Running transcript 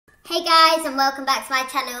Hey guys, and welcome back to my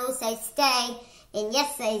channel. So today, in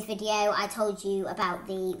yesterday's video, I told you about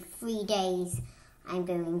the 3 days I'm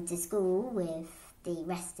going to school with the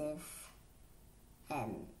rest of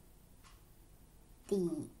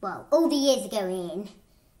all the years are going in.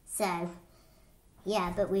 So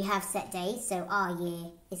yeah, but we have set days. So our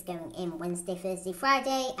year is going in Wednesday, Thursday,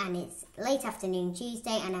 Friday, and it's late afternoon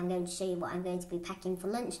Tuesday, and I'm going to show you what I'm going to be packing for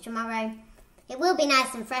lunch tomorrow. It will be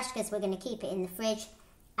nice and fresh because we're going to keep it in the fridge.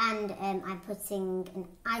 And I'm putting an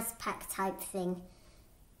ice pack type thing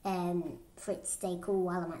for it to stay cool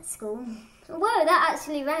while I'm at school. Whoa, that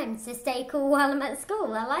actually rhymes, to stay cool while I'm at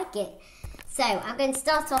school. I like it. So I'm going to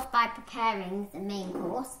start off by preparing the main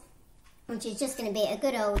course, which is just going to be a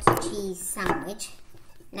good old cheese sandwich.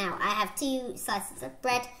 Now, I have 2 slices of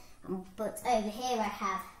bread, but over here I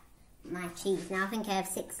have my cheese. Now, I think I have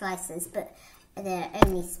 6 slices, but they're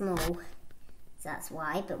only small. So that's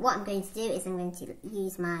why. But what I'm going to do is I'm going to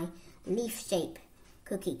use my leaf shape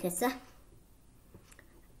cookie cutter.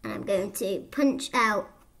 And I'm going to punch out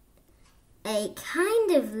a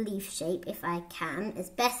kind of leaf shape if I can, as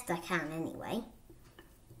best I can anyway.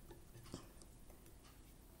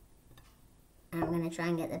 And I'm going to try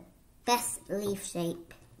and get the best leaf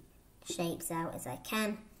shapes out as I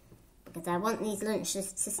can, because I want these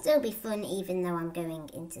lunches to still be fun even though I'm going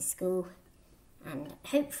into school. And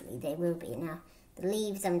hopefully they will be. Now, the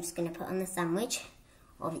leaves I'm just going to put on the sandwich.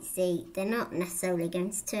 Obviously, they're not necessarily going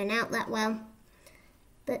to turn out that well,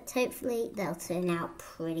 but hopefully they'll turn out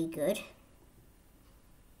pretty good.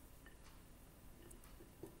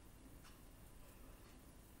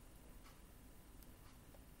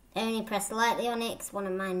 Only press lightly on it because one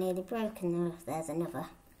of mine nearly broke, and there's another.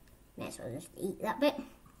 May as well just eat that bit.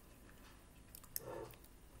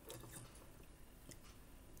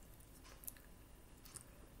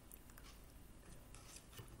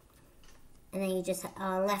 And then you just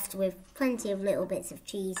are left with plenty of little bits of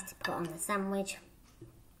cheese to put on the sandwich.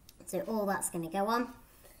 So all that's going to go on.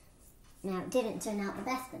 Now, it didn't turn out the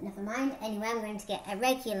best, but never mind. Anyway, I'm going to get a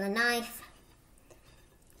regular knife.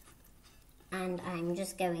 And I'm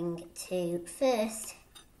just going to first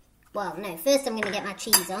I'm going to get my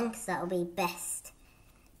cheese on, because that'll be best.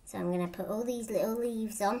 So I'm going to put all these little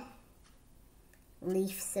leaves on.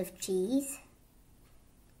 Leaves of cheese.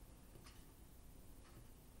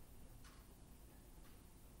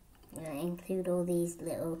 I'm going to include all these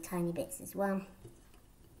little tiny bits as well.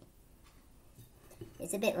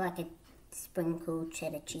 It's a bit like a sprinkled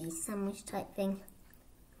cheddar cheese sandwich type thing.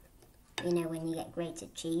 You know, when you get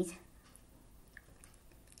grated cheese.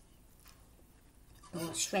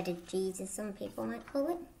 Or shredded cheese, as some people might call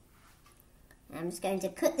it. I'm just going to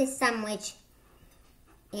cut this sandwich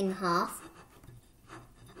in half.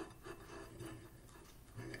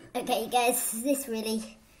 Okay guys, this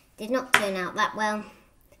really did not turn out that well.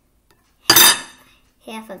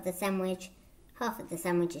 Half of the sandwich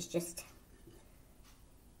is just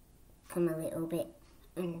come a little bit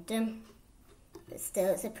undone, but still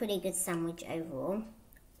it's a pretty good sandwich overall.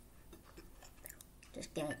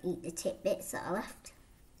 Just gonna eat the tidbits that are left.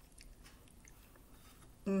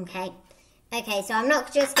 Okay, so I'm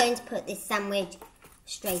not just going to put this sandwich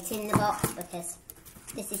straight in the box, because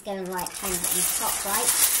this is going like kind of on the top right.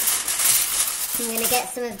 So I'm gonna get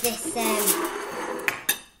some of this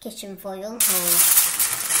kitchen foil, or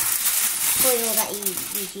foil that you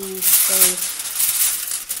use to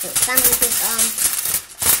put sandwiches on.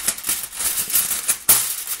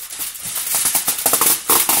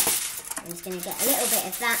 I'm just going to get a little bit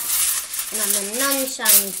of that, and on the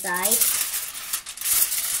non-shiny side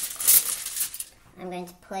I'm going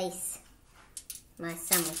to place my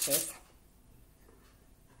sandwiches.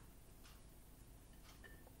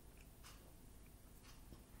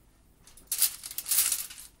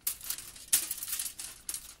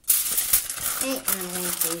 Okay, and I'm going to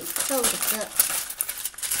fold this up.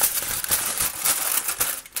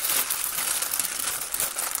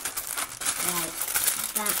 Like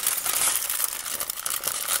that.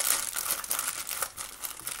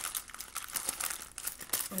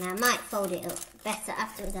 And I might fold it up better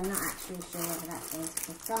afterwards. I'm not actually sure whether that's going to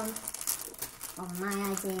fit on my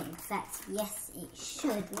idea. In fact, yes, it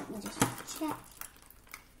should. Let me just check.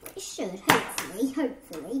 It should,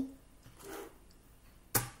 hopefully.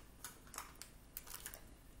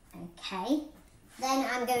 Okay, then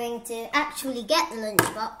I'm going to actually get the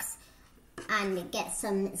lunchbox and get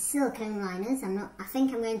some silicone liners. I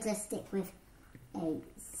think I'm going to stick with a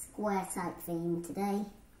square type theme today.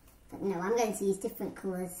 But no, I'm going to use different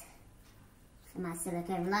colours for my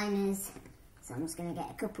silicone liners. So I'm just going to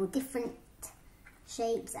get a couple different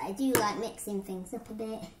shapes. I do like mixing things up a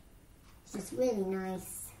bit. It's just really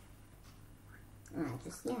nice. And I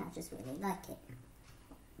just really like it.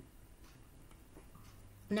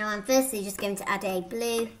 Now I'm firstly just going to add a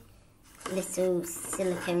blue little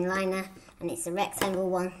silicone liner, and it's a rectangle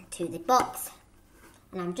one, to the box.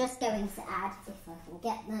 And I'm just going to add, if I can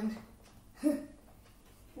get them,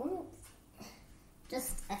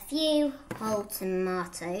 just a few whole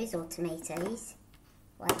tomatoes or tomatoes,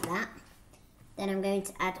 like that. Then I'm going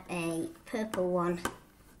to add a purple one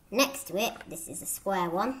next to it. This is a square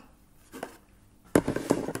one.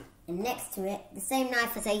 And next to it, the same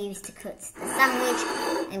knife as I used to cut the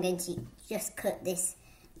sandwich, I'm going to just cut this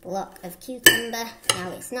block of cucumber.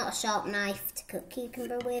 Now it's not a sharp knife to cut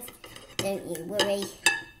cucumber with, don't you worry.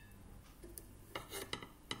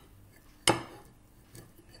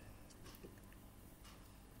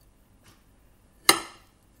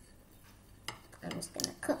 I'm just going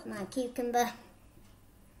to cut my cucumber.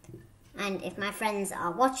 And if my friends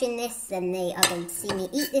are watching this, then they are going to see me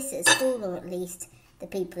eat this at school, or at least the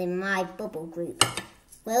people in my bubble group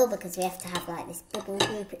will, because we have to have like this bubble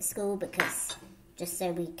group at school, because just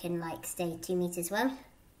so we can like stay 2 meters away.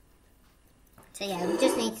 So yeah, we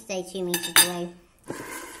just need to stay 2 meters away,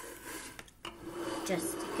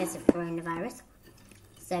 just because of coronavirus.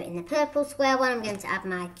 So in the purple square one, I'm going to add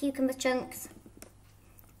my cucumber chunks.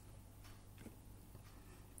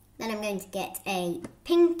 Then I'm going to get a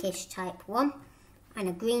pinkish type one and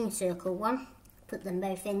a green circle one. Put them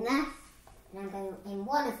both in there. And I'm going, in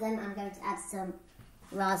one of them, I'm going to add some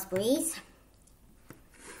raspberries.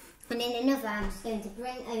 And in another, I'm just going to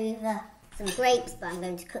bring over some grapes, but I'm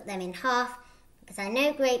going to cut them in half, because I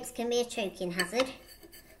know grapes can be a choking hazard.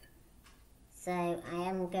 So I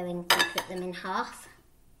am going to cut them in half.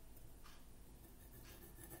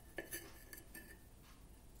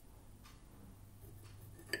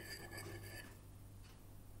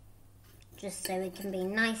 Just so it can be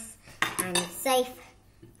nice and safe.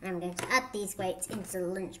 I'm going to add these grapes into the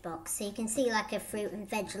lunchbox. So you can see like a fruit and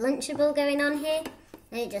veg lunchable going on here.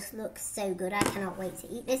 And it just looks so good. I cannot wait to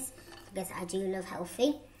eat this, because I do love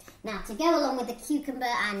healthy. Now to go along with the cucumber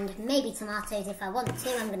and maybe tomatoes if I want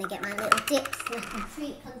to, I'm going to get my little dip snack and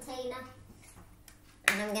treat container.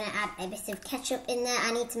 And I'm going to add a bit of ketchup in there.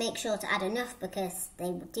 I need to make sure to add enough, because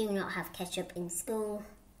they do not have ketchup in school.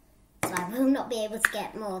 So I will not be able to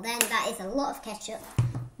get more then. That is a lot of ketchup.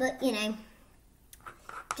 But, you know,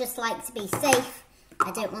 just like to be safe,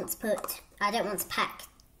 I don't want to pack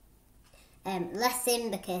less in,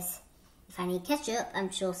 because if I need ketchup, I'm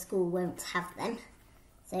sure school won't have them.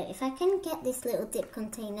 So if I can get this little dip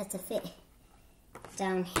container to fit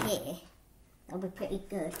down here, that'll be pretty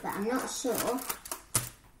good. But I'm not sure.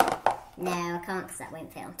 No, I can't, because that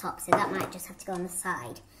won't fit on top. So that might just have to go on the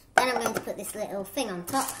side. Then I'm going to put this little thing on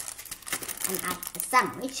top and add the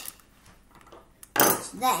sandwich,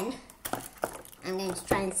 which then I'm going to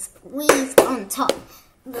try and squeeze on top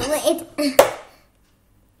the lid.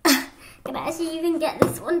 Can I actually even get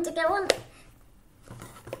this one to go on?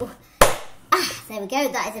 There we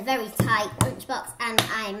go. That is a very tight lunchbox, and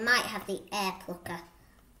I might have the air plucker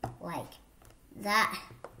like that.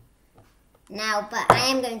 Now, but I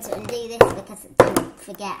am going to undo this, because don't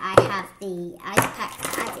forget I have the ice pack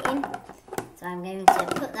to add it in. So I'm going to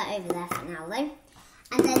put that over there for now though.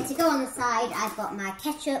 And then to go on the side, I've got my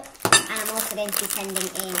ketchup, and I'm also going to be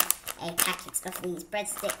sending in a packet of these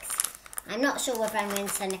breadsticks. I'm not sure whether I'm going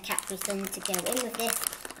to send a Capri Sun to go in with this.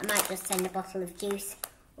 I might just send a bottle of juice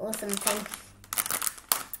or something.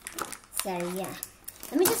 So yeah,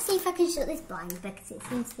 let me just see if I can shut this blind, because it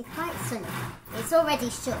seems to be quite sunny. It's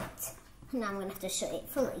already shut. Now I'm going to have to shut it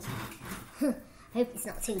fully. Hope it's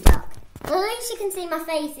not too dark. Well, at least you can see my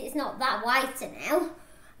face. It's not that whiter now.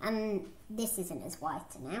 And this isn't as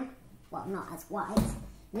whiter now. Well, not as white.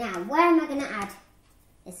 Now, where am I going to add?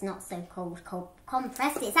 It's not so cold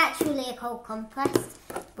compressed. It's actually a cold compressed.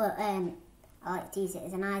 But I like to use it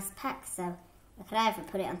as an ice pack. So I could either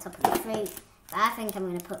put it on top of the fruit. But I think I'm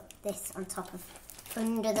going to put this on top of,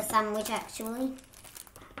 under the sandwich actually.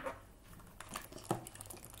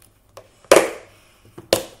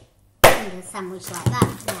 The sandwich like that,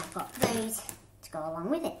 and I've got those to go along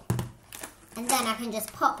with it. And then I can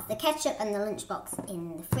just pop the ketchup and the lunchbox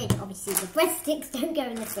in the fridge. Obviously the breadsticks don't go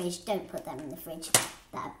in the fridge, don't put them in the fridge.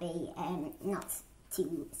 That'd be not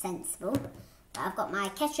too sensible. But I've got my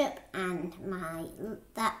ketchup and my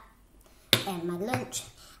lunch.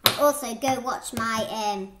 And also go watch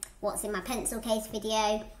my what's in my pencil case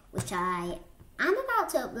video, which I am about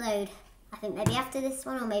to upload, I think maybe after this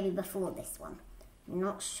one or maybe before this one. I'm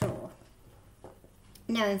not sure.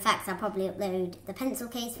 No, in fact, I'll probably upload the pencil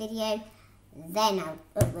case video, then I'll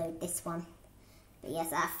upload this one. But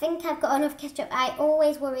yes, I think I've got enough ketchup. I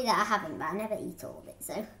always worry that I haven't, but I never eat all of it,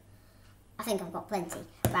 so I think I've got plenty.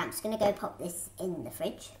 Right, I'm just going to go pop this in the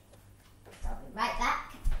fridge. So I'll be right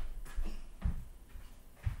back.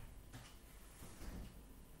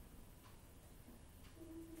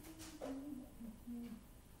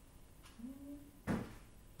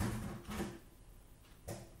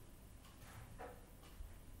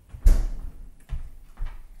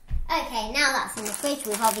 Okay, now that's in the fridge,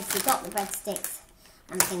 we've obviously got the breadsticks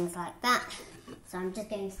and things like that. So I'm just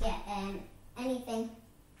going to get anything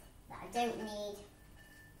that I don't need,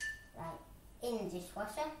 like, in the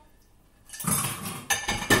dishwasher.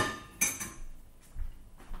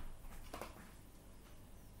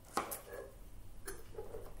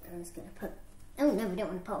 I'm just going to put, oh no, we don't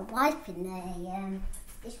want to put a wipe in the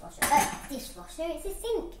dishwasher. Dishwasher, it's a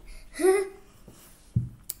sink.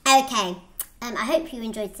 Okay. I hope you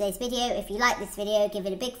enjoyed today's video. If you like this video, give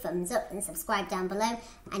it a big thumbs up and subscribe down below.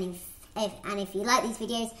 And if you like these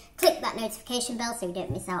videos, click that notification bell so you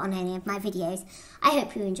don't miss out on any of my videos. I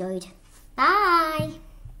hope you enjoyed. Bye!